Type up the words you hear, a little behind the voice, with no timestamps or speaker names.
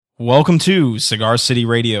Welcome to Cigar City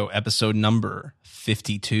Radio, episode number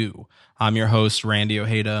 52. I'm your host, Randy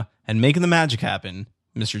Ojeda, and making the magic happen,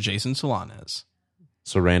 Mr. Jason Solanez.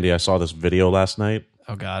 So, Randy, I saw this video last night.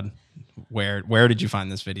 Oh, God. Where did you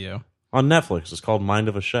find this video? On Netflix. It's called Mind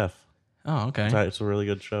of a Chef. Oh, okay. It's a really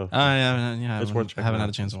good show. Yeah, It's worth checking I haven't out. had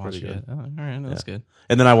a chance to watch It's it yet. pretty Oh, all right, that's good.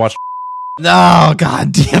 And then I watched... No,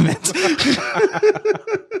 God damn it.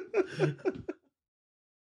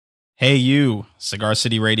 Hey, you, Cigar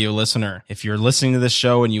City Radio listener. If you're listening to this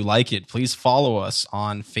show and you like it, please follow us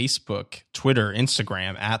on Facebook, Twitter,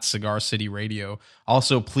 Instagram, at Cigar City Radio.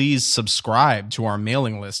 Also, please subscribe to our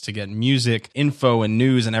mailing list to get music, info, and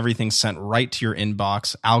news and everything sent right to your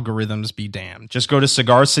inbox. Algorithms be damned. Just go to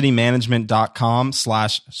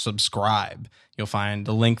cigarcitymanagement.com/subscribe. You'll find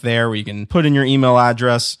the link there where you can put in your email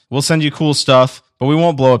address. We'll send you cool stuff, but we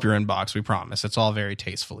won't blow up your inbox, we promise. It's all very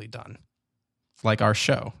tastefully done. Like our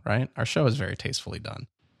show, right? Our show is very tastefully done.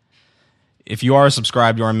 If you are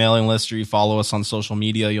subscribed to our mailing list or you follow us on social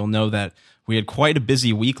media, you'll know that we had quite a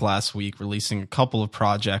busy week last week releasing a couple of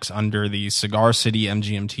projects under the Cigar City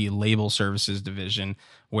MGMT Label Services division,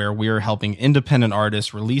 where we're helping independent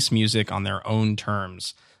artists release music on their own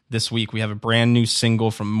terms. This week, we have a brand new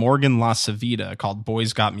single from Morgan La Savita called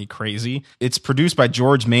Boys Got Me Crazy. It's produced by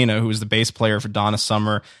George Mena, who is the bass player for Donna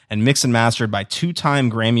Summer, and mixed and mastered by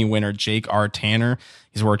two-time Grammy winner Jake R. Tanner.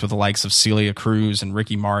 He's worked with the likes of Celia Cruz and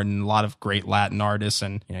Ricky Martin, a lot of great Latin artists,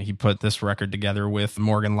 and he put this record together with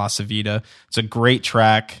Morgan La Savita. It's a great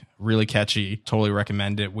track, really catchy, totally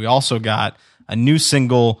recommend it. We also got a new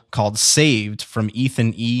single called Saved from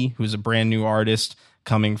Ethan E., who's a brand new artist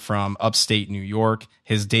coming from upstate New York.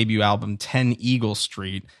 His debut album, 10 Eagle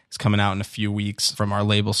Street, is coming out in a few weeks from our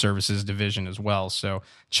label services division as well. So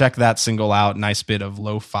check that single out. Nice bit of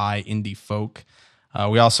lo-fi indie folk.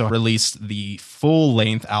 We also released the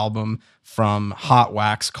full-length album from Hot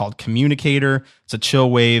Wax called Communicator. It's a chill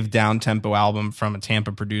wave, down-tempo album from a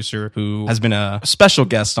Tampa producer who has been a special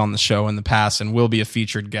guest on the show in the past and will be a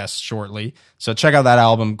featured guest shortly. So check out that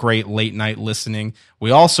album. Great late-night listening. We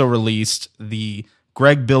also released the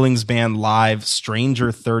Greg Billings Band Live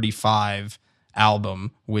Stranger 35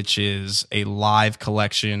 album, which is a live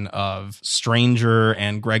collection of Stranger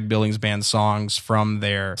and Greg Billings Band songs from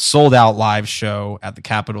their sold-out live show at the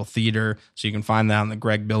Capitol Theater. So you can find that on the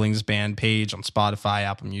Greg Billings Band page on Spotify,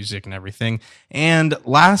 Apple Music, and everything. And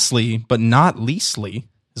lastly, but not leastly,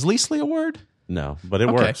 is leastly a word? No, but it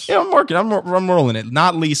works. Yeah, I'm working. I'm rolling it.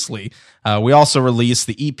 Not leastly, we also released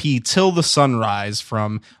the EP Till the Sunrise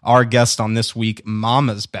from our guest on this week,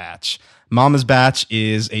 Mama's Batch. Mama's Batch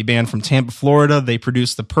is a band from Tampa, Florida. They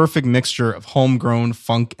produce the perfect mixture of homegrown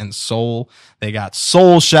funk and soul. They got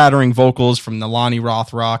soul-shattering vocals from Nalani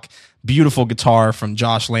Rothrock, beautiful guitar from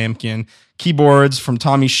Josh Lampkin, keyboards from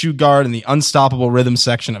Tommy Shugard, and the unstoppable rhythm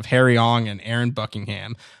section of Harry Ong and Aaron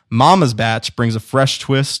Buckingham. Mama's Batch brings a fresh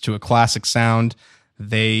twist to a classic sound.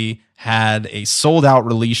 They had a sold-out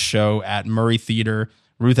release show at Murray Theater,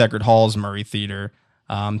 Ruth Eckerd Hall's Murray Theater,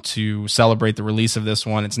 to celebrate the release of this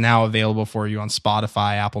one. It's now available for you on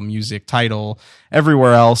Spotify, Apple Music, Tidal,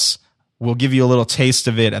 everywhere else. We'll give you a little taste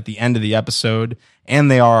of it at the end of the episode,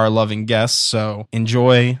 and they are our loving guests, so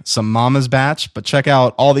enjoy some Mama's Batch, but check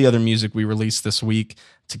out all the other music we released this week.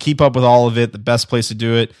 To keep up with all of it, the best place to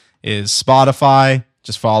do it is Spotify.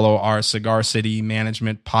 Just follow our Cigar City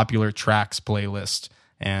Management Popular Tracks playlist,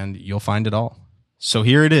 and you'll find it all. So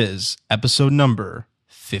here it is, episode number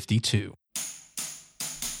 52.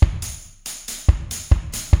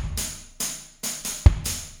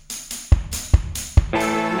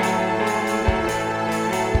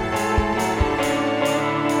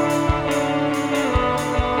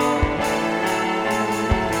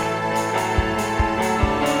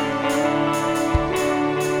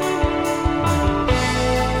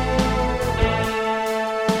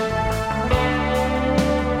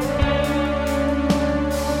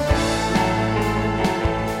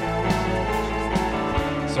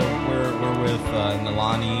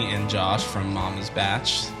 From Mama's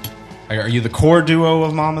Batch. Are you the core duo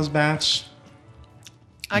of Mama's Batch?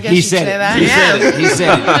 I guess you'd say that. He said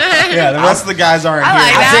it. Yeah, the rest of the guys aren't here. I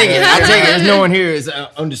I take it. There's no one here is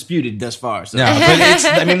undisputed thus far. So. No,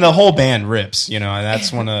 but the whole band rips.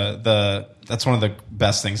 That's one of the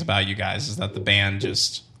best things about you guys is that the band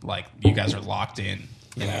just you guys are locked in.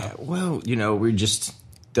 Well, we're just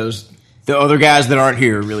the other guys that aren't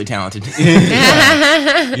here are really talented.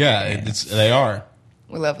 Yeah, they are.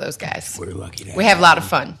 We love those guys. We're lucky to We have a lot of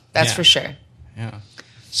fun. That's for sure. Yeah.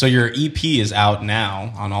 So your EP is out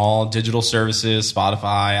now on all digital services,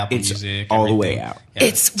 Spotify, Apple Music, all everything. the way out.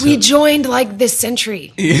 Yeah. We joined this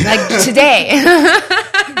century, today.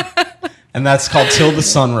 And that's called Till the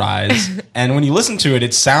Sunrise. And when you listen to it,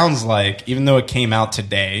 it sounds like, even though it came out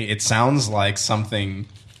today, it sounds like something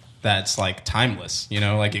that's like timeless. You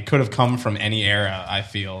know, like it could have come from any era, I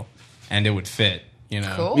feel, and it would fit. You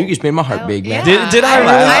know, Cool. You just made my heart big, man. Yeah. Did I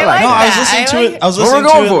really? I like no, I was that. listening to I it. like I was What listening we're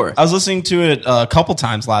going to it. for. I was listening to it a couple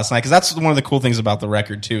times last night because that's one of the cool things about the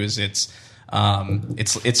record too. Is it's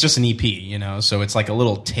just an EP, you know, so it's like a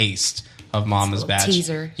little taste of Mama's Batch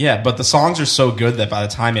teaser. Yeah, but the songs are so good that by the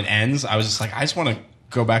time it ends, I was just like, I just want to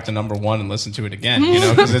go back to number one and listen to it again, you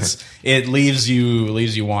know, because it leaves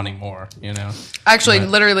you wanting more, you know. Actually,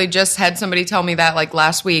 literally just had somebody tell me that like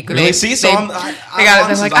last week. Really? See, so I'm like,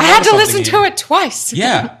 I had to listen to it twice.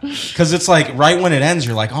 Yeah, because it's like right when it ends,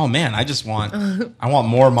 you're like, oh man, I want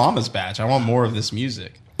more Mama's Batch. I want more of this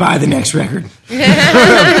music. Buy the next record.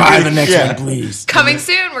 Buy the next one, please. Coming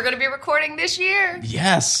soon. We're going to be recording this year.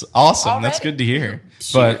 Yes, awesome. Already? That's good to hear.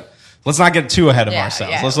 But let's not get too ahead of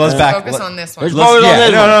ourselves. Yeah. Let's focus on this one. Let's Let's, focus on yeah,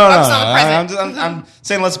 this no, one. no, no, Focus no. on the present. I'm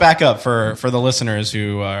saying let's back up for the listeners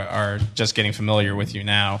who are just getting familiar with you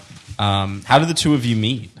now. How did the two of you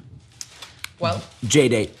meet? Well,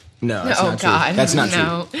 J-Date. No, that's not God. true. That's not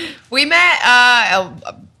no. true. We met,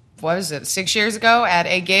 what was it, 6 years ago at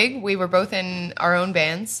a gig. We were both in our own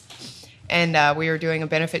bands, and we were doing a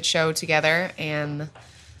benefit show together, and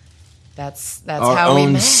that's Our how we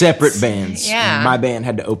own met. separate bands. Yeah. My band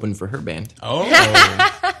had to open for her band, Oh,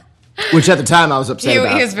 which at the time I was upset He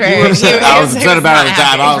about. was very- You were upset? he I was- was he upset was about it not at the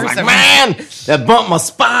time. I happy was for like, some man, that bumped my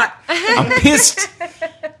spot. I'm pissed.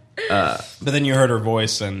 but then you heard her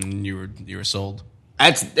voice and you were sold.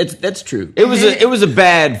 That's true. It was a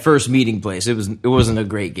bad first meeting place. It wasn't a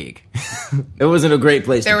great gig. It wasn't a great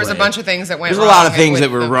place. There to was a play. bunch of things that went There's wrong. a lot of things with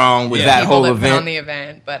that were the wrong with Yeah. that people whole that put on event. the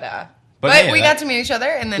event, but hey, we that- got to meet each other,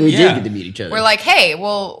 and then We Yeah. did get to meet each other. we're like, hey,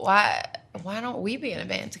 well, why don't we be in a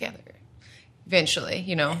band together? Eventually,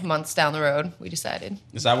 you know, months down the road, we decided.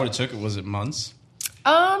 Is that what it took? Was it months?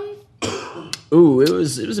 ooh, it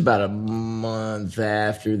was about a month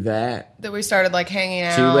after that. That we started like hanging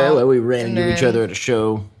out. Too well, we ran and into each then- other at a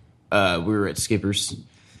show. We were at Skipper's,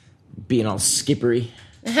 being all skippery,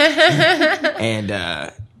 and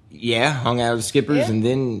yeah, hung out at Skipper's, Yeah. and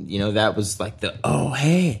then that was like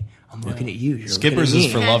hey, I'm looking at you. You're Skippers looking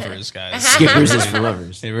is at for me. lovers, guys. Skippers is for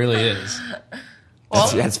lovers. It really is. Well,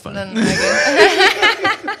 That's funny. then I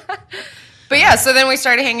guess- But yeah, so then we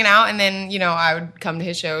started hanging out, and then I would come to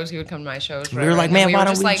his shows, he would come to my shows. We were whatever, like, and then man, why were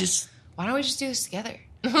don't we like, just? why don't we just do this together?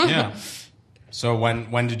 Yeah. So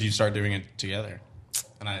when did you start doing it together?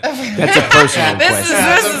 And That's a personal This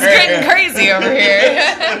question. is getting crazy over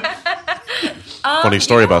here. Funny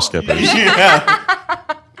story about Skippers.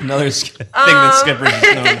 another thing that Skipper's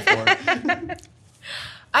is known for.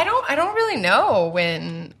 I don't really know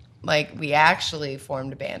when we actually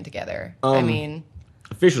formed a band together. I mean,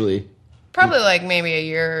 Officially, probably maybe a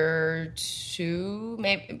year or two,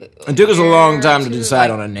 maybe. it took us a long time to Two,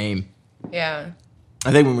 decide on a name. Yeah.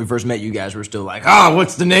 I think when we first met you guys, we were still like,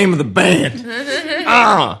 what's the name of the band?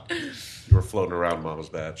 You were floating around Mama's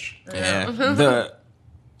Batch. Yeah.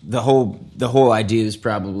 The whole idea is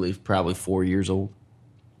probably 4 years old.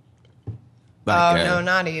 Like, No,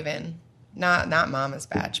 not even. Not Mama's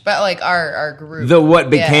Batch, but our group. what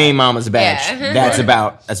became Mama's Batch. Yeah. That's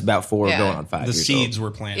about 4 Yeah. going on 5 The years seeds old.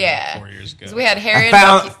 were planted Yeah. 4 years ago. So we had Harry and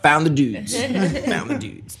I Bucky. found the dudes. Found the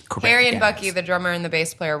dudes. Correct, Harry and guys. Bucky, the drummer and the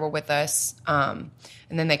bass player, were with us. And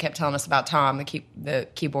then they kept telling us about Tom, the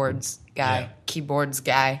keyboards guy. Yeah. Keyboards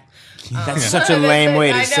guy. That's such a lame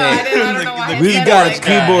way to I say know, it. I don't know why I We said got it a like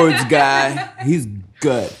that. keyboards guy. He's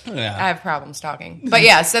good. I Yeah. have problems talking. But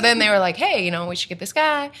yeah, so then they were like, hey, we should get this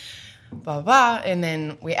guy, blah, blah, blah. And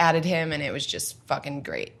then we added him, and it was just fucking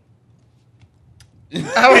great.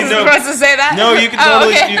 I wasn't No. supposed to say that? No, you can Oh,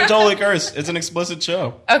 totally okay. you can totally curse. It's an explicit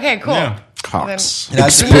show. Okay, cool. Yeah. Cox.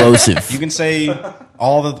 That's- Explosive. You can say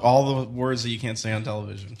all the words that you can't say on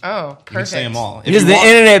television. Oh, perfect. You can say them all. If It is you the want-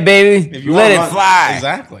 internet, baby. if you Let want it fly.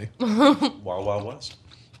 Exactly. Wild Wild West.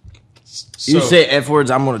 You So- say F words,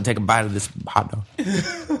 I'm going to take a bite of this hot dog.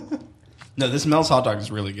 No, this Mel's hot dog is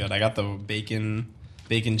really good. I got the bacon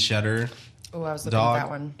cheddar. Oh, I was looking Dog. at that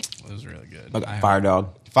one. It was really good. Like I- Fire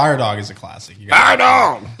dog. Fire Dog is a classic. You got Fire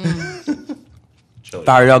dog. Chili.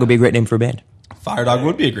 Fire dog would be a great name for a band. Fire Dog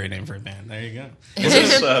would be a great name for a band. There you go. Is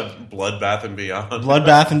this Bloodbath and Beyond?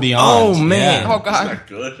 Bloodbath and Beyond. Oh, man. Oh, Isn't God. that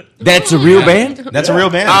good? That's a real band? That's a real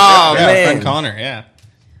band. Oh, yeah, man. friend Connor, yeah.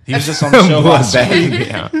 He was just on the show last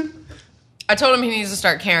week. I told him he needs to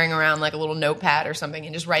start carrying around a little notepad or something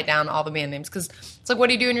and just write down all the band names. Because it's like, what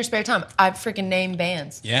do you do in your spare time? I freaking name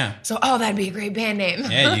bands. Yeah. So, that'd be a great band name.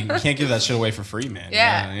 Yeah, you can't give that shit away for free, man.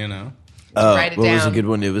 Yeah. You know. Write it What was a down. good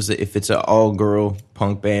one? It was if it's an all-girl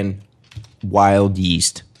punk band, Wild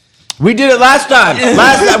Yeast. We did it last time.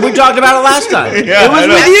 We talked about it last time. Yeah, it was I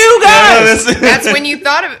know. with you guys. That's when you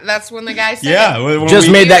thought of it. That's when the guy said Yeah, it. when Just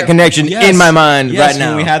we- made that connection Yes. in my mind Yes, right now.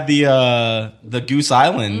 when we had the Goose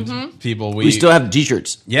Island people. We still have the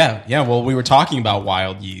t-shirts. Yeah. Well, we were talking about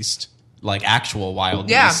wild yeast, like actual wild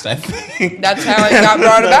Yeah. yeast. I think That's how it got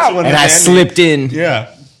brought about. when And the I band- slipped in. Yeah.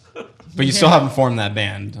 But you still haven't formed that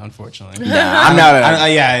band, unfortunately. Nah, I'm not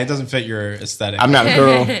a, Yeah, it doesn't fit your aesthetic. I'm not a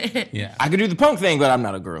girl. Yeah. I could do the punk thing, but I'm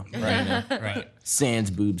not a girl. Right.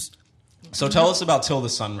 Sans boobs. So tell us about Till the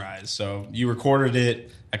Sunrise. So you recorded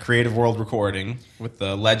it at Creative World Recording with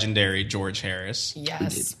the legendary George Harris.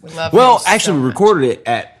 Yes, we love. Well, him so actually, we much. recorded it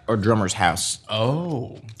at our drummer's house,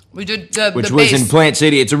 Oh. We did the which the was bass. in Plant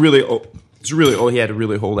City. It's really old. He had to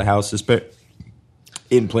really hold a house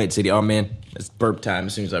in Plant City. Oh man, it's burp time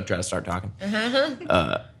as soon as I try to start talking.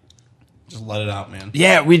 Just let it out, man.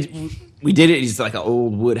 Yeah, we did it. It's like an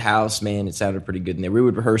old wood house, man. It sounded pretty good in there. We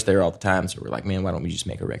would rehearse there all the time, so we're like, man, why don't we just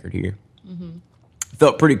make a record here?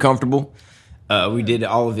 Felt pretty comfortable. We did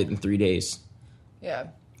all of it in 3 days. Yeah,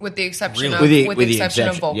 with the exception Really? of exception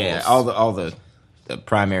of vocals. Yeah, all the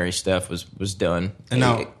primary stuff was done, And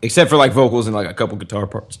now- except for like vocals and like a couple guitar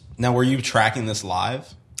parts. Now, were you tracking this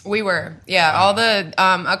live? We were, yeah. All the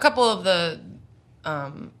a couple of the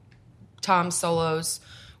Tom solos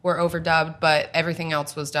were overdubbed, but everything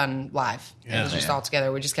else was done live. It was just all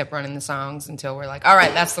together. We just kept running the songs until we're like, all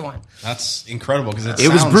right, that's the one. That's incredible because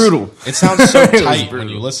It was brutal. It sounds so It was tight when brutal.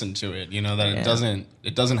 you listen to it. You know that Yeah.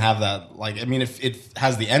 it doesn't have that like. I mean, if it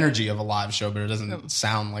has the energy of a live show, but it doesn't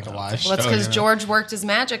sound like a live show. Well, that's because you know? George worked his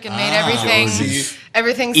magic and made Georgie.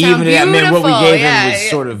 everything sound Even beautiful. that meant what we gave yeah, him was yeah.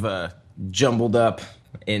 sort of jumbled up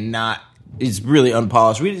and not. It's really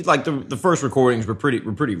unpolished. We did, like the first recordings were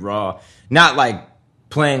pretty raw, not like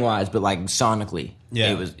playing wise, but like sonically.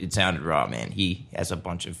 Yeah. It sounded raw, man. He has a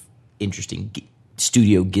bunch of interesting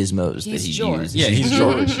studio gizmos He's that he George. uses. Yeah, he's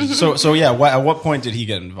George. so yeah. At what point did he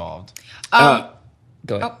get involved? Go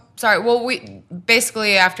ahead. Oh, sorry. Well, we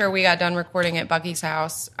basically after we got done recording at Bucky's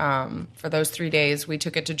house for those 3 days, we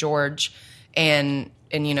took it to George, and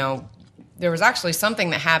you know, there was actually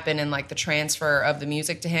something that happened in like the transfer of the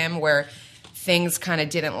music to him where things kind of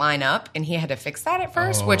didn't line up, and he had to fix that at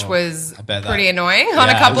first, which was bet that- pretty annoying on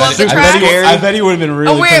a Yeah, couple I bet of the he- tracks. I bet he would have been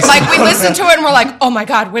really Weird. pissed Like we off. listened to it and we're like, oh my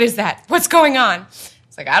God, what is that? What's going on?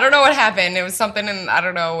 It's like, I don't know what happened. It was something, and I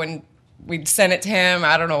don't know when we sent it to him.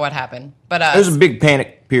 I don't know what happened. But There was a big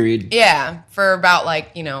panic period. yeah, for about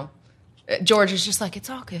like, you know, George is just like, it's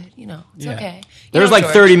all good, you know, it's Yeah. okay. You There was know, like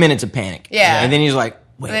George. 30 minutes of panic. Yeah. And then he's like,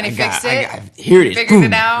 wait, And then he fixed it. here it is. Figured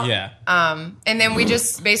Boom. it out. Yeah. And then we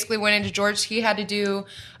just basically went into George. He had to do,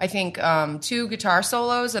 I think, 2 guitar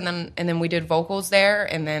solos, and then we did vocals there,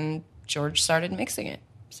 and then George started mixing it.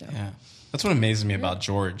 So Yeah. That's what amazes me about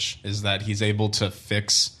George is that he's able to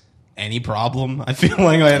fix any problem. I feel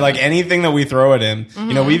like anything that we throw at him.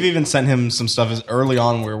 You know, we've even sent him some stuff as early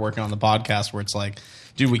on when we were working on the podcast where it's like,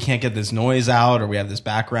 dude, we can't get this noise out, or we have this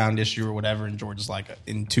background issue or whatever, and George is like,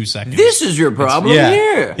 in 2 seconds. This is your problem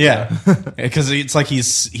here. Yeah. Because it's like he's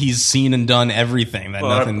seen and done everything that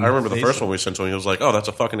Well, I nothing. remember the phases first one we sent to him. He was like, "Oh, that's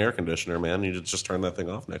a fucking air conditioner, man. You just turn that thing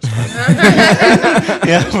off next time."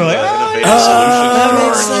 Yeah, we're like, Innovative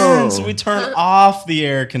that solution. makes sense. We turn off the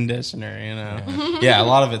air conditioner, you know. Yeah, a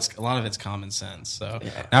lot of it's common sense. So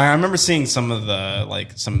now I remember seeing some of the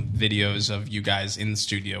some videos of you guys in the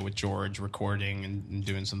studio with George recording and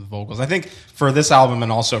doing some of the vocals. I think for this album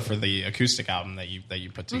and also for the acoustic album that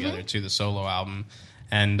you put together too, the solo album.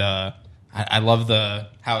 And I love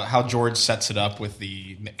how George sets it up with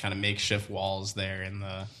the kind of makeshift walls there in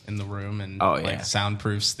the room and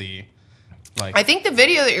soundproofs the I think the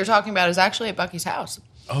video that you're talking about is actually at Bucky's house.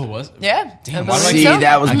 Oh, was it? Yeah. Damn, I why do I believe See, so.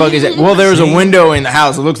 that was Bucky's. Well, there was a window in the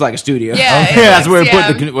house. It looks like a studio. Yeah, it that's looks-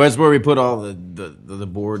 where that's where we put all the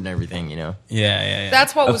board and everything. You know. Yeah.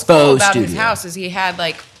 That's what A was cool faux about his studio. house is he had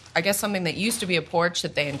I guess something that used to be a porch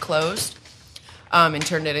that they enclosed and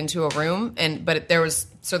turned it into a room. But there's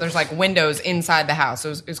windows inside the house.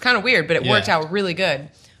 It was kind of weird, but it worked Yeah. out really good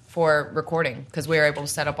for recording because we were able to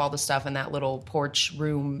set up all the stuff in that little porch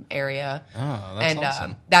room area. Oh, that's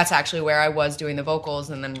awesome. That's actually where I was doing the vocals,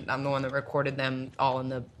 and then I'm the one that recorded them all in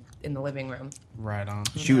the living room. Right on.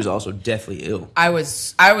 She was also deathly ill. I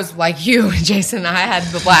was like you, Jason. I had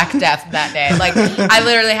the Black Death that day. Like I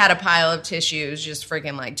literally had a pile of tissues just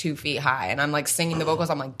freaking 2 feet high, and I'm singing the vocals.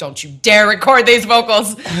 I'm like, don't you dare record these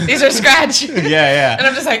vocals. These are scratch. Yeah. And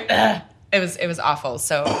I'm just like, ugh. It was awful.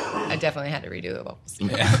 So I definitely had to redo the vocals.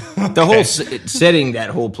 The whole setting that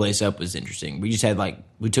whole place up was interesting. We just had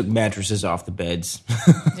we took mattresses off the beds.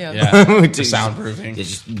 Yeah. Yeah. We The soundproofing.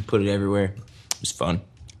 Just put it everywhere. It was fun.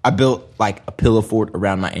 I built like a pillow fort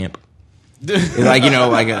around my amp. Like, you know,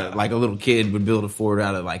 like a little kid would build a fort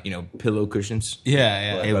out of like, you know, pillow cushions.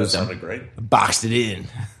 Yeah, Well, yeah. that sounded great. Boxed it in.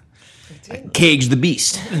 I caged the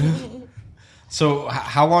beast. So,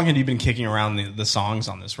 how long had you been kicking around the songs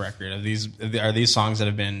on this record? Are these songs that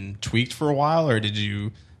have been tweaked for a while, or did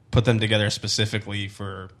you put them together specifically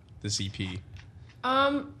for this EP?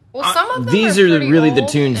 Well, some of them These are are pretty really the old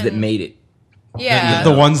tunes that and- made it. Yeah.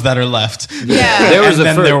 The ones that are left. Yeah. There was And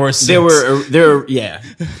a then there were six. yeah,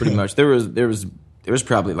 pretty much. There was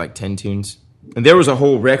probably like 10 tunes. And there was a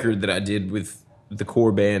whole record that I did with the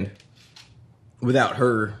core band without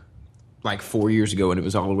her like 4 years ago, and it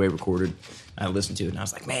was all the way recorded. I listened to it and I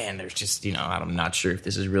was like, man, there's just, you know, I'm not sure if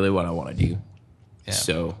this is really what I want to do. Yeah.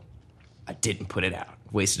 So I didn't put it out.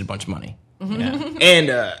 Wasted a bunch of money. Yeah.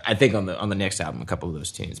 And I think on the next album, a couple of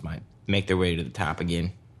those tunes might make their way to the top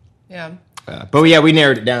again. Yeah. But yeah, we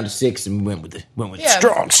narrowed it down to 6 and we went with Yeah.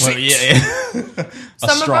 strong 6. Well, yeah.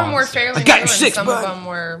 Some of them were fairly I got new, your and six, some bud. of them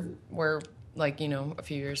were like, you know, a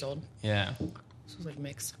few years old. Yeah. This was like a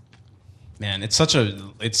mix. Man, it's such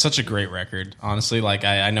a great record. Honestly, like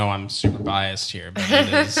I know I'm super biased here, but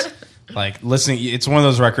it is like listening. It's one of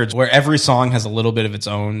those records where every song has a little bit of its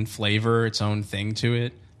own flavor, its own thing to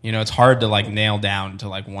it. You know, it's hard to like nail down to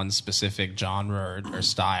like one specific genre or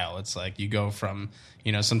style. It's like you go from,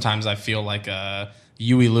 you know, sometimes I feel like a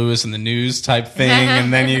Huey Lewis and the News type thing,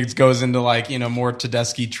 and then it goes into like, you know, more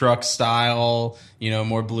Tedeschi Truck style, you know,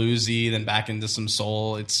 more bluesy, then back into some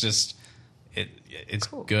soul. It's just it's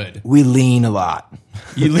good. We lean a lot.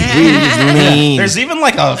 You Lean. There's even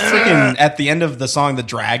like a freaking at the end of the song "The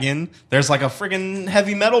Dragon." There's like a freaking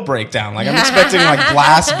heavy metal breakdown. Like I'm expecting like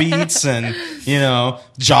blast beats and, you know,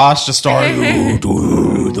 Josh just started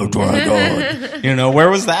the dragon. You know, where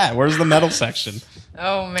was that? Where's the metal section?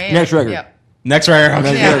 Oh man. Next record. Yep. Next record.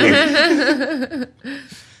 Okay. Yeah.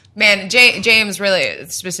 Man, James really,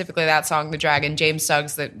 specifically that song, The Dragon, James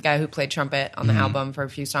Suggs, the guy who played trumpet on the album for a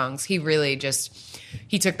few songs, he really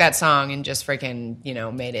he took that song and just freaking, you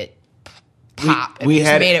know, made it pop. We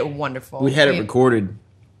Just had made it wonderful. We had it recorded.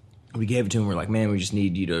 We gave it to him. We're like, man, we just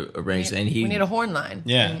need you to arrange it. And we need a horn line.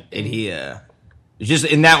 Yeah. and he just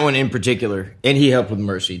in that one in particular, and he helped with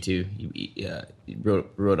Mercy too. He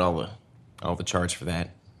wrote all the charts for that.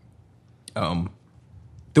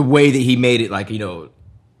 The way that he made it, like, you know,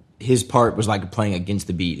 his part was like playing against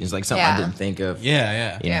the beat. It's like something I Yeah. didn't think of.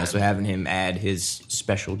 Yeah. You know, Yeah. so having him add his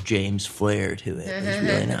special James flair to it was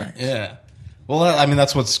really nice. Yeah. Well, I mean,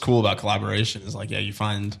 that's what's cool about collaboration is like, yeah, you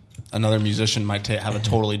find another musician might have a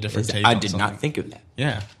totally different take. I on did something. not think of that.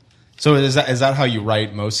 Yeah. So is that how you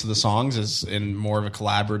write most of the songs? Is in more of a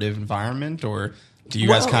collaborative environment, or do you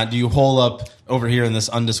guys do you hole up over here in this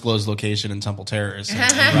undisclosed location in Temple Terrace?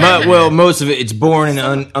 Most of it, it's born in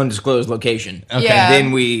an undisclosed location. Okay. Yeah.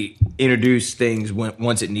 Then we introduce things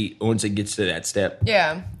once it gets to that step.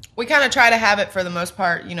 Yeah. We kind of try to have it for the most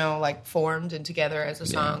part, you know, like formed and together as a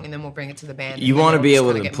song, and then we'll bring it to the band. You and then want to it'll be just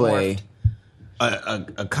able kinda to get play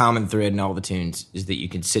morphed. a common thread in all the tunes is that you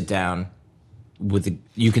can sit down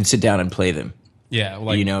you can sit down and play them. Yeah,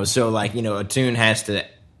 like You know, so like, you know, a tune has to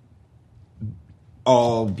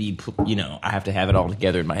all be, you know, I have to have it all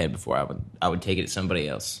together in my head before I would take it to somebody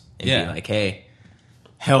else and Yeah. be like, hey,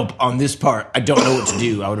 help on this part. I don't know what to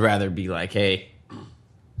do. I would rather be like, hey,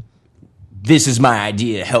 this is my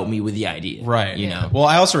idea. Help me with the idea. right. You know, Well,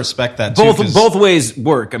 I also respect that too. 'cause- both ways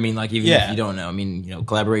work. I mean, like even Yeah. if you don't know, I mean, you know,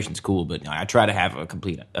 collaboration's cool, but I try to have a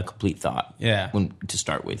complete thought. Yeah. To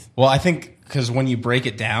start with. Well, I think because when you break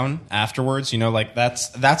it down afterwards, you know, like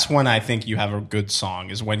that's when I think you have a good song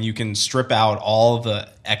is when you can strip out all the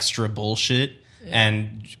extra bullshit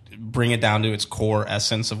and bring it down to its core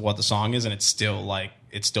essence of what the song is, and it still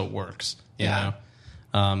works. You Yeah. know.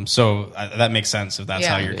 So that makes sense if that's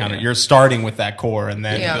Yeah. how you're starting with that core and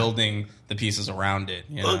then Yeah. building the pieces around it.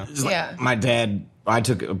 You know? It's like Yeah. my dad, I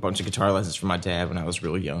took a bunch of guitar lessons from my dad when I was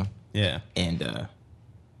really young. Yeah. And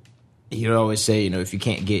he would always say, you know, if you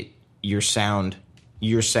can't get your sound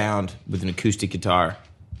with an acoustic guitar,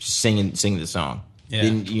 just sing the song. Yeah.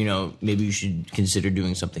 Then, you know, maybe you should consider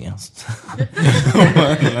doing something else.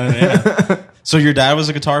 Yeah. So your dad was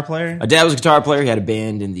a guitar player? My dad was a guitar player. He had a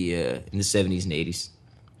band in the 70s and 80s.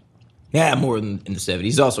 Yeah, more than in the 70s.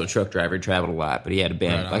 He's also a truck driver. He traveled a lot, but he had a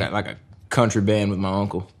band, Right on. like a country band with my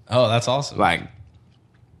uncle. Oh, that's awesome. Like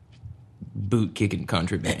boot kicking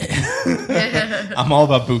country band. I'm all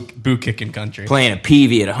about boot kicking country. Playing a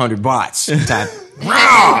PV at 100 watts type.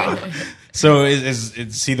 So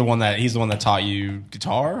is he the one he's the one that taught you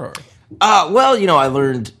guitar? Or? Well, you know, I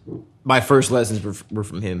learned my first lessons were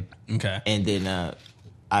from him. Okay. And then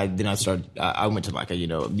I went to like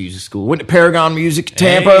a music school. Went to Paragon Music,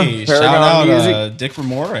 Tampa. Hey, Paragon shout out Music. Dick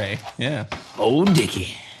Ramore. Yeah. Old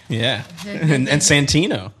Dickie. Yeah. and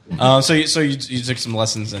Santino. So you took some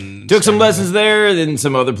lessons and Took some lessons there, then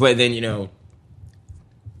some other play. Then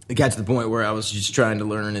it got to the point where I was just trying to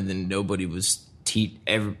learn, and then nobody was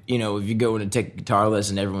if you go in and take a guitar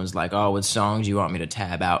lesson, everyone's like, "Oh, what songs you want me to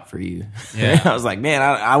tab out for you?" Yeah. I was like, "Man,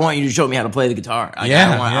 I want you to show me how to play the guitar. Like,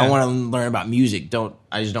 I want to learn about music.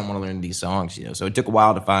 I just don't want to learn these songs." So it took a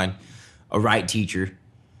while to find a right teacher,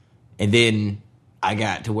 and then I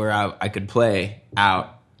got to where I could play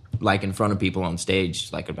out like in front of people on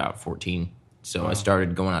stage, like about 14. So I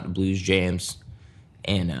started going out to blues jams,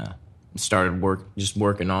 and started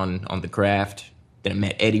working on the craft. Then I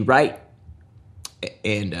met Eddie Wright.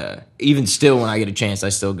 And even still, when I get a chance, I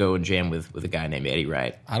still go and jam with a guy named Eddie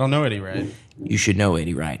Wright. I don't know Eddie Wright. You should know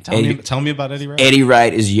Eddie Wright. Tell me about Eddie Wright. Eddie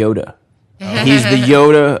Wright is Yoda. He's the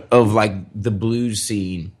Yoda of like the blues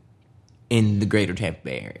scene in the greater Tampa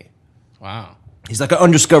Bay area. Wow. He's like an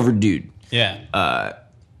undiscovered dude. Yeah.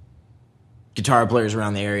 Guitar players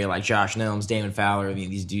around the area like Josh Nelms, Damon Fowler. I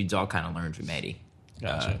mean, these dudes all kind of learned from Eddie.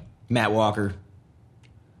 Gotcha. Matt Walker.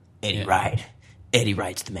 Eddie Wright. Eddie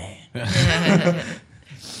Wright's the man.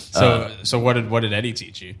 So what did Eddie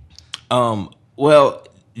teach you? Well,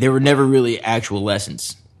 there were never really actual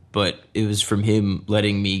lessons, but it was from him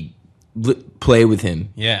letting me play with him,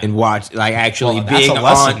 and watch, like actually being a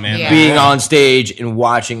lesson, on, man. Yeah. being on stage and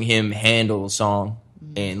watching him handle a song,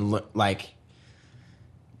 and like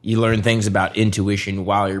you learn things about intuition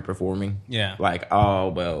while you're performing. Yeah, like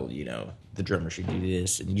the drummer should do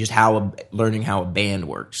this, and just learning how a band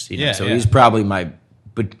works. So he's probably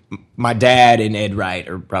my dad and Ed Wright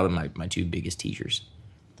are probably my two biggest teachers.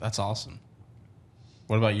 That's awesome.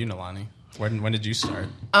 What about you, Nalani? When did you start?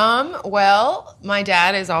 Well, my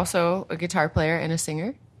dad is also a guitar player and a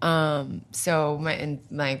singer. So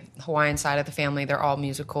my Hawaiian side of the family, they're all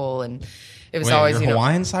musical, and it was always your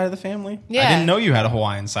Hawaiian side of the family. Yeah. I didn't know you had a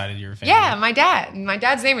Hawaiian side of your family. Yeah, my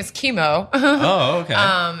dad's name is Kimo. Oh, okay.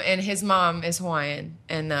 And his mom is Hawaiian,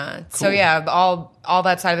 and so yeah, all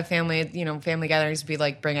that side of the family, family gatherings would be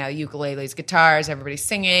like bring out ukuleles, guitars, everybody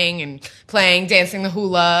singing and playing, dancing the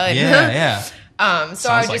hula. And, Yeah. So Sounds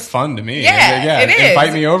I like just fun to me. Yeah, it is.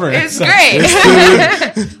 Invite me over. It's great.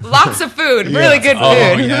 Lots of food, really good food.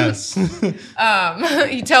 Oh yes.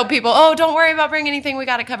 You tell people, "Oh, don't worry about bringing anything. We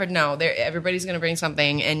got it covered." No, everybody's going to bring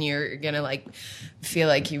something, and you're going to like feel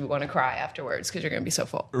like you want to cry afterwards because you're going to be so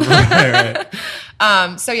full. right.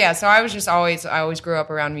 So I always grew up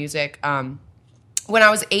around music. When I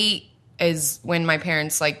was 8 is when my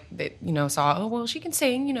parents saw, oh, well, she can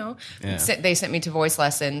sing, Yeah. They sent me to voice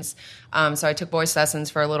lessons. So I took voice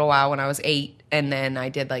lessons for a little while when I was 8, and then I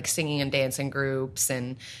did like singing and dancing groups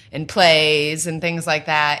and plays and things like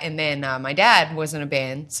that. And then my dad was in a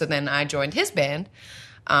band, so then I joined his band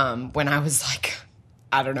when I was like,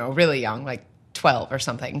 I don't know, really young, like 12 or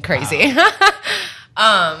something crazy.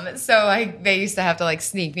 Wow. So they used to have to like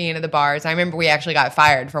sneak me into the bars. I remember we actually got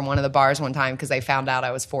fired from one of the bars one time because they found out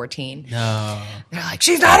I was 14. No. They're like,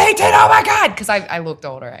 "She's not 18. Oh my God." Because I looked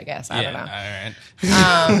older, I guess. I don't know. All right.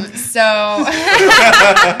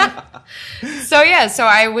 So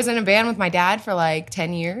I was in a band with my dad for like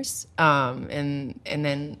 10 years. And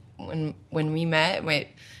then when we met, we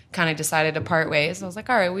kind of decided to part ways. I was like,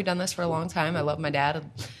 all right, we've done this for a long time. I love my dad.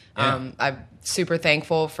 I'm super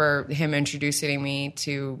thankful for him introducing me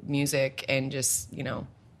to music and just,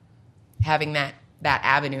 having that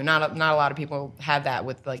avenue. Not a lot of people have that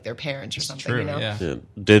with like their parents or something. True, yeah.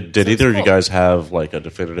 Did either of you cool. guys have like a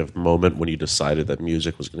definitive moment when you decided that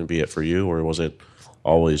music was going to be it for you, or was it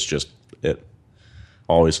always just it?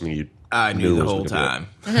 Always something I knew the was whole gonna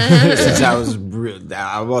be time. Since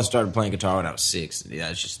I started playing guitar when I was 6.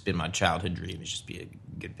 It's just been my childhood dream. Is just be a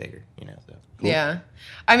good picker, So. Cool. Yeah.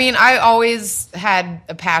 I mean, I always had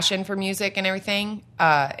a passion for music and everything,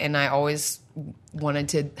 and I always wanted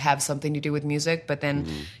to have something to do with music. But then,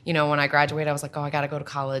 when I graduated, I was like, oh, I got to go to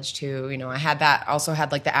college too. I had that, also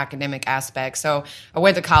had like the academic aspect. So I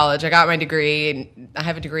went to college, I got my degree, and I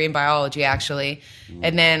have a degree in biology actually.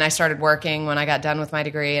 And then I started working when I got done with my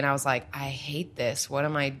degree, and I was like, I hate this. What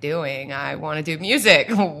am I doing? I want to do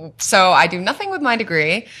music. So I do nothing with my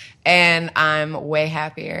degree, and I'm way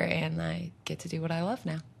happier, and I get to do what I love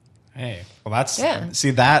now. Hey, well,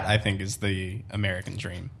 see, that I think is the American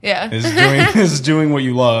dream. Yeah. is doing what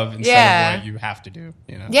you love instead of what you have to do.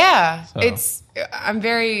 Yeah, So. I'm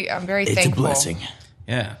very It's thankful. a blessing.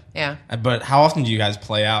 Yeah. Yeah. But how often do you guys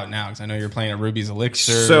play out now? Because I know you're playing at Ruby's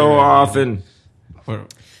Elixir. So often.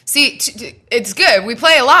 See, it's good. We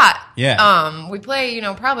play a lot. Yeah. We play,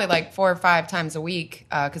 probably like 4 or 5 times a week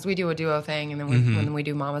because we do a duo thing, and then when we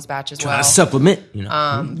do Mama's Batch as Trying well. to supplement,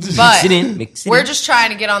 But mix it we're in. just trying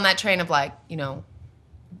to get on that train of like,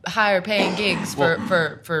 higher paying gigs for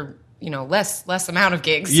less amount of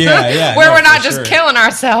gigs. Yeah, where no, we're not for just sure. killing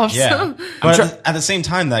ourselves. Yeah. But at the same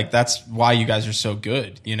time, like, that's why you guys are so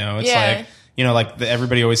good. It's Yeah. like,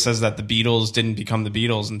 everybody always says that the Beatles didn't become the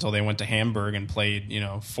Beatles until they went to Hamburg and played,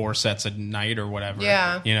 4 sets a night or whatever.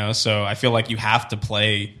 Yeah. So I feel like you have to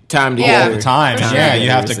play Time Yeah. together. all the time. For And sure. yeah, you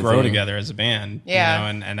have Is to the grow thing. together as a band. Yeah.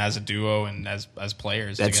 And as a duo and as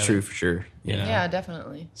players. That's together. true for sure. Yeah. Yeah,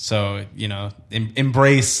 definitely. So,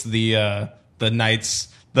 embrace the nights,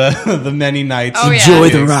 the many nights. Oh, yeah. Enjoy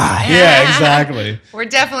the ride. Yeah, exactly. We're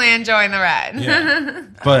definitely enjoying the ride. Yeah.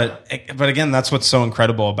 But again, that's what's so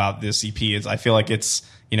incredible about this EP is I feel like it's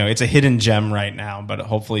a hidden gem right now, but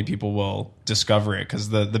hopefully people will discover it because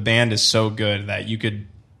the band is so good that you could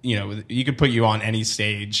put you on any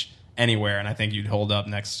stage anywhere, and I think you'd hold up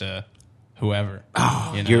next to whoever.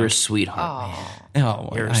 Oh, you're a sweetheart, man. Oh,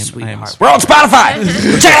 You're a I'm sweetheart. We're on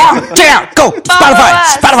Spotify. check out. Go.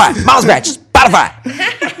 Spotify. Miles Batch.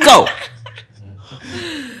 Spotify. Go.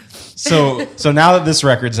 So now that this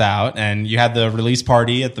record's out, and you had the release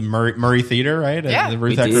party at the Murray Theater, right? Yeah. At the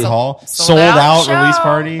Ruth We did. Eckerd Hall. Sold out show. Release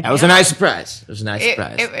party. That was a nice surprise. It was a nice It,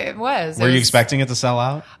 surprise. it was. Were you expecting it to sell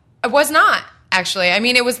out? It was not, actually. I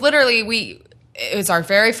mean, it was literally, it was our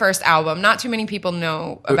very first album. Not too many people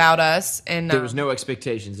know about us. And there was no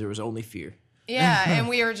expectations. There was only fear. yeah, and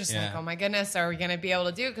we were just like, Yeah. oh my goodness, are we going to be able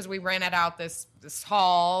to do it? Because we rented out this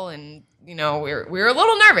hall, and, we were a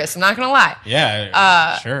little nervous, I'm not going to lie.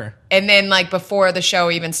 Yeah, sure. And then, like, before the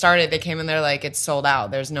show even started, they came in there like, it's sold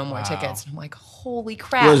out. There's no more tickets. And I'm like, holy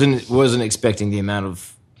crap. Wasn't expecting the amount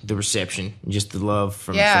of the reception, just the love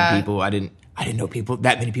from people. I didn't know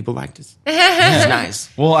that many people liked us. It was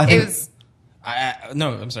nice. Well, I It think was...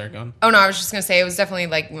 no. I'm sorry. Go on. Oh, no, I was just going to say it was definitely,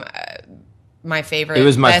 like, my favorite, It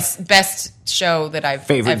was my best show that I've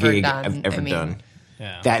Favorite ever gig done. I've ever I mean, done.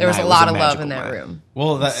 Yeah. That there was night a lot of love magical in that night. room.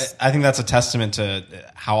 Well, I think that's a testament to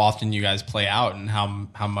how often you guys play out and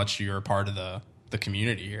how much you're a part of the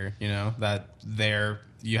community here. That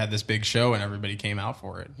you had this big show and everybody came out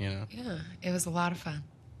for it. Yeah, it was a lot of fun.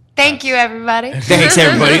 Thank you, everybody. Thanks,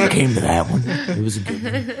 everybody who came to that one. It was a good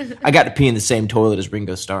one. I got to pee in the same toilet as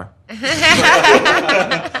Ringo Starr.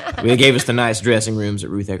 They gave us the nice dressing rooms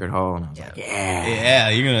at Ruth Eckerd Hall, and I was like, yeah. Yeah,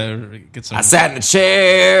 you're gonna get some. I sat in a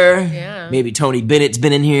chair. Yeah. Maybe Tony Bennett's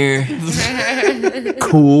been in here.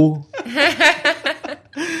 Cool.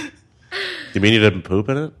 You mean you didn't poop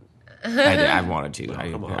in it? I wanted to.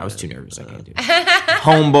 I was too nervous. I can't do it.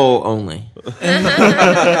 Home bowl only.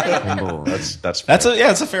 Home bowl. That's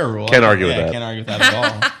It's a fair rule. Can't argue with Yeah, that. Can't argue with that at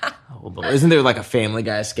all. Home bowl. Isn't there like a Family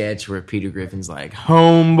Guy sketch where Peter Griffin's like,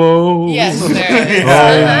 home bowl? Yes, there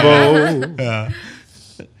is. Home bowl.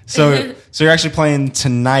 So you're actually playing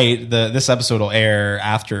tonight. This episode will air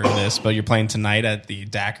after this, but you're playing tonight at the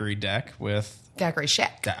Daiquiri Deck with. Daiquiri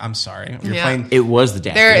Shack. I'm sorry. You're Yeah. playing. It was the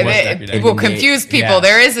dad. There, was it Daiquiri Deck. will confuse people. Yeah.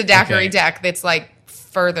 There is a Daiquiri Okay. Deck that's like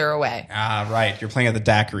further away. Right. You're playing at the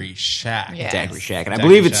Daiquiri Shack. Yeah. Daiquiri Shack, and I Daiquiri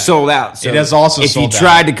believe it's Shack. sold out. So It is also if sold you out.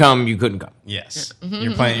 tried to come, you couldn't come. Yes.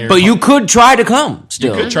 You're playing. But you could try to come.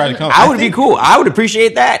 Still, could try to come. I I would be think- cool. I would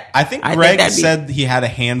appreciate that. I think Greg that'd be- said he had a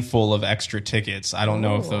handful of extra tickets. I don't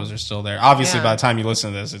know if those are still there. Obviously, Yeah. by the time you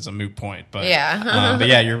listen to this, it's a moot point. But Yeah. but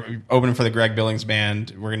yeah, you're opening for the Greg Billings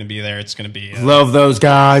band. We're going to be there. It's going to be love those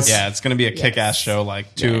guys. yeah, it's going to be a kick-ass show.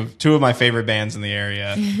 Like two of my favorite bands in the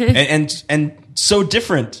area, and so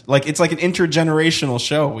different. Like it's like an intergenerational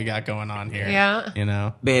show we got going on here. Yeah.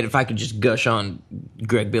 Man, if I could just gush on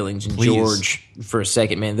Greg Billings and Please. George for a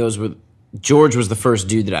second, man. George was the first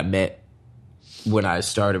dude that I met when I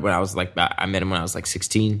started. I met him when I was like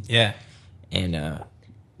 16. Yeah. And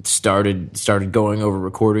started going over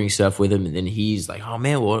recording stuff with him, and then he's like, "Oh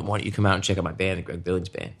man, well, why don't you come out and check out my band, the Greg Billings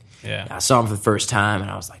Band?" Yeah. And I saw him for the first time, and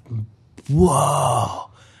I was like, "Whoa,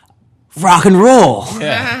 rock and roll,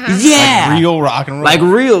 yeah, Real rock and roll. like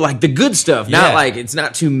real, like the good stuff. Yeah. Not like it's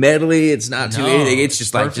not too metally, it's not too No, anything. It's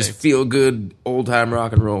just like perfect. just feel good, old time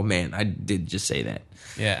rock and roll. Man, I did just say that.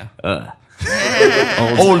 yeah.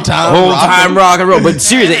 Old time rock and roll. But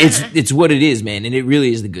seriously, it's what it is, man, and it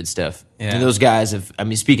really is the good stuff. Yeah. And those guys have. I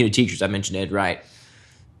mean, speaking of teachers, I mentioned Ed Wright,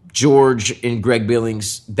 George, and Greg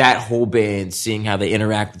Billings. That whole band, seeing how they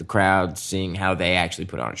interact with the crowd, seeing how they actually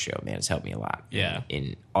put on a show, man, it's helped me a lot. Yeah.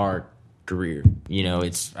 in our career,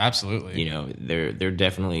 it's Absolutely. they're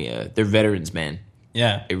definitely they're veterans, man.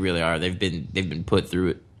 Yeah. They really are. They've been put through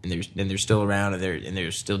it, and they're still around, and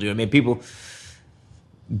they're still doing. I mean, people.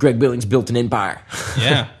 Greg Billings built an empire.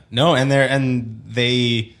 Yeah. No, and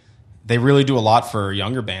they really do a lot for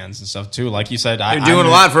younger bands and stuff too. Like you said, They're doing a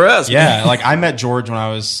lot for us. Yeah, man. like I met George when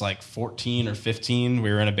I was like 14 or 15. We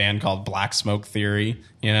were in a band called Black Smoke Theory,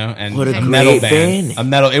 and What a great metal band. A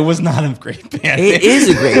metal. It was not a great band. It is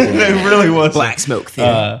a great band. It really was. Black Smoke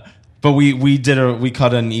Theory. But we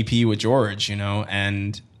cut an EP with George,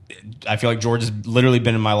 and I feel like George has literally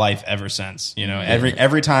been in my life ever since.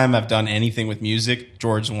 Every time I've done anything with music,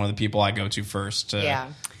 George is one of the people I go to first.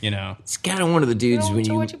 It's kind of one of the dudes Oh, when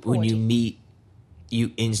Georgie, when you Georgie. meet,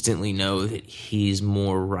 you instantly know that he's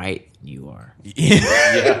more right than you are.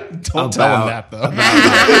 Don't tell him that though.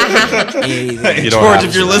 Anything. You don't George, have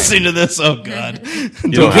if you're to. listening to this, oh god, You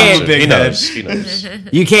don't don't have have a to. big He head. knows. He knows.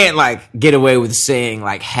 You can't like get away with saying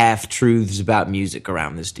like half truths about music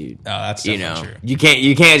around this dude. Oh, that's You definitely know, true.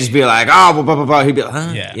 you can't just be like, oh, blah, blah, blah, blah. He'd be like,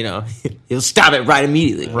 huh? Yeah. He'll stop it right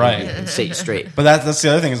immediately. Right. And say it straight. But that's the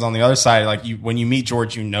other thing is on the other side, like when you meet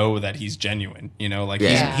George, you know that he's genuine. Like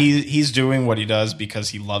Yeah. he's doing what he does because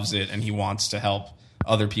he loves it and he wants to help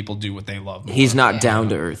other people do what they love more. He's not down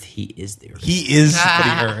to earth. He is the earth. He is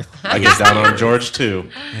the earth. I get down on George too.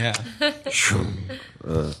 Yeah.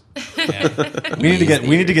 Yeah. We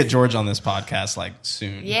need to get George on this podcast like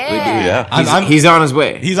soon. Yeah. Yeah. He's on his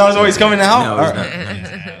way. He's always coming out. No,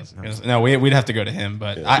 he's All right. No, we'd have to go to him,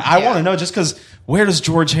 but I want to know just because where does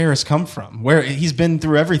George Harris come from? Where he's been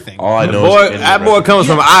through everything. All I know Boy, is that boy comes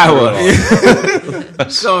from Iowa.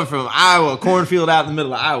 He's coming from Iowa, cornfield out in the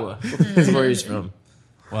middle of Iowa. That's where he's from.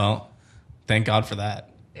 Well, thank God for that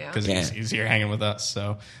Yeah. because Yeah. he's here hanging with us.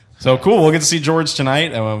 So cool. We'll get to see George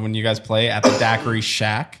tonight when you guys play at the Daiquiri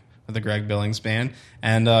Shack with the Greg Billings Band.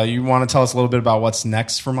 And you want to tell us a little bit about what's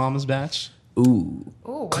next for Mama's Batch? Ooh,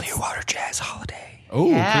 Ooh, Clearwater Jazz Holiday. Oh,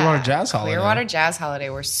 yeah. Clearwater Jazz Holiday. Clearwater Jazz Holiday.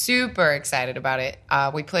 We're super excited about it.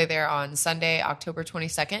 We play there on Sunday, October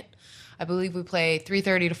 22nd. I believe we play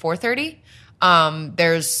 3:30 to 4:30.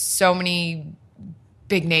 There's so many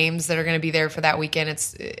big names that are going to be there for that weekend.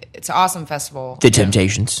 It's an awesome festival. The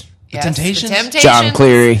Temptations. Yes, Temptations? The Temptations. John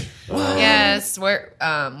Cleary. Yes, we're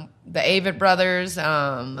the Avett Brothers.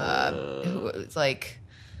 Who it's like.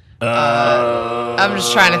 I'm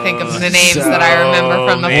just trying to think of the names that I remember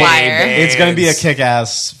from the flyer. It's going to be a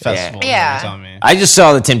kick-ass festival. Yeah. You're telling me. I just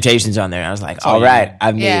saw the Temptations on there. I was like, all all you right, need.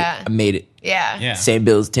 I made Yeah. it. I made it. Yeah. Yeah. Same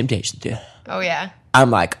bill as Temptations do. Oh yeah.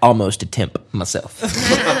 I'm like almost a temp myself. One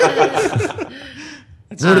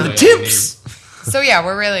of the Temps. So yeah,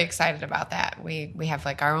 we're really excited about that. We have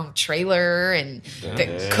like our own trailer and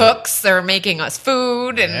the cooks that are making us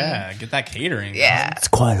food and Yeah, get that catering. yeah. It's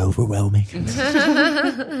quite overwhelming.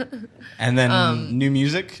 And then new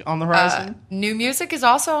music on the horizon? New music is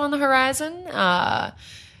also on the horizon.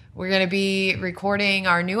 We're going to be recording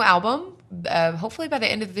our new album, hopefully by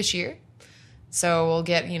the end of this year. So we'll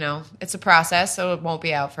get, it's a process, so it won't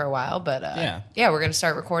be out for a while. But yeah, we're going to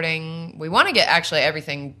start recording. We want to get actually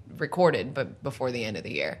everything recorded, but before the end of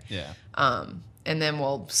the year. Yeah. And then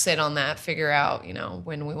we'll sit on that, figure out,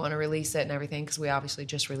 when we want to release it and everything, because we obviously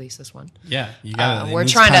just released this one. Yeah. You got We're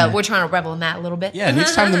trying to revel in that a little bit. Yeah, it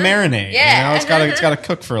needs time to marinate. Yeah. It's got to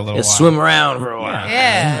cook for a little while. Swim around for a while.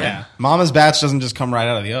 Yeah. Mama's batch doesn't just come right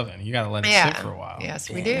out of the oven. You got to let it Yeah. sit for a while. Yes,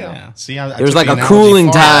 we do. Yeah. See how I There's took like the a analogy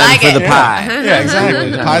cooling far. time like for it. the pie. Yeah, exactly.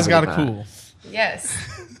 The pie's got to Pie. cool. Yes.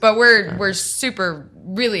 But we're super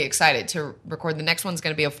really excited to record. The next one's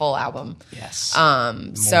going to be a full album. Yes.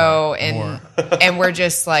 So more. and we're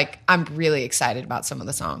just like, I'm really excited about some of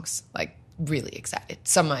the songs. Like really excited.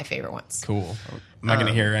 Some of my favorite ones. Cool. Am I going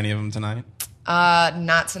to hear any of them tonight?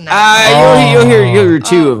 Not tonight. You'll hear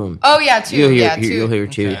two of them. Oh yeah, two. You'll hear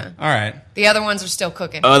two. Okay. All right. The other ones are still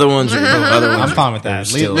cooking. Other ones are. I'm fine with that.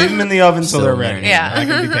 Still- Leave them in the oven so still they're ready. marinating. Yeah. I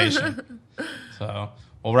can be patient. So,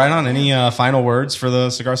 well, right on. Any final words for the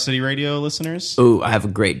Cigar City Radio listeners? Ooh, I have a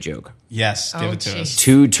great joke. Yes, give Oh, it to geez. us.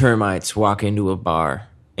 Two termites walk into a bar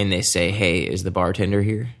and they say, "Hey, is the bartender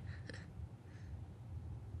here?"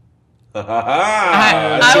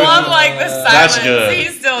 I love like the silence. That's good. He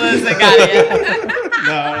still doesn't got it. I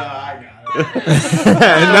got it.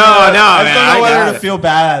 I I don't know whether to feel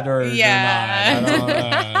bad or Yeah. not. I don't know.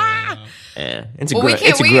 Yeah, it's a Well,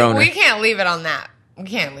 it's a groaner. we can't leave it on that. We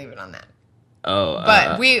can't leave it on that. Oh,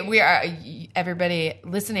 But we are everybody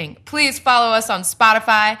listening. Please follow us on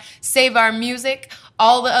Spotify, Save Our Music,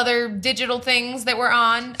 all the other digital things that we're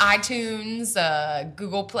on, iTunes,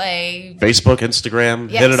 Google Play. Facebook, Instagram,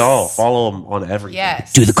 Yes. hit it all. Follow them on everything.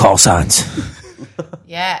 Yes. do the call signs.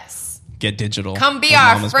 Yes. Get digital. Come be with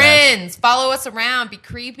our Mama's friends. Follow us around. Be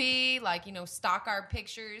creepy. Like, stalk our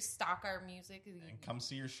pictures, stalk our music. Batch. Come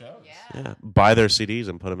see your shows. Yeah. Yeah. Buy their CDs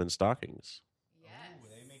and put them in stockings. Yes.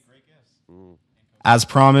 They make great gifts. As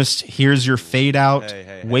promised, here's your fade out,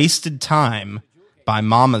 Wasted Time by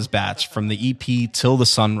Mama's Batch from the EP Till the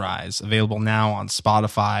Sunrise, available now on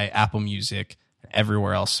Spotify, Apple Music, and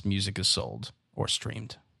everywhere else music is sold or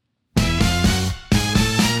streamed.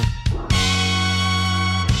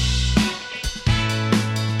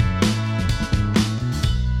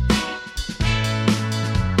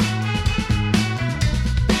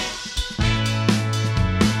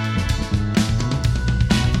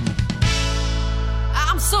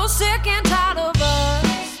 So sick and tired of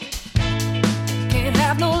us. Can't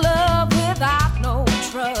have no love without no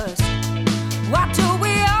trust. Why do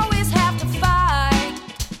we always have to fight?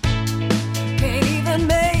 Can't even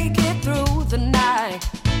make it through the night.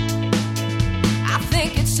 I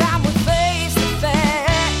think it's time we face the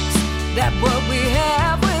facts that what we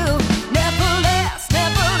have will never last,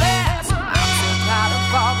 never last. I'm so tired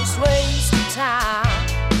of all this wasted time.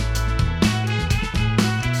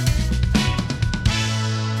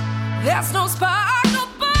 There's no spark.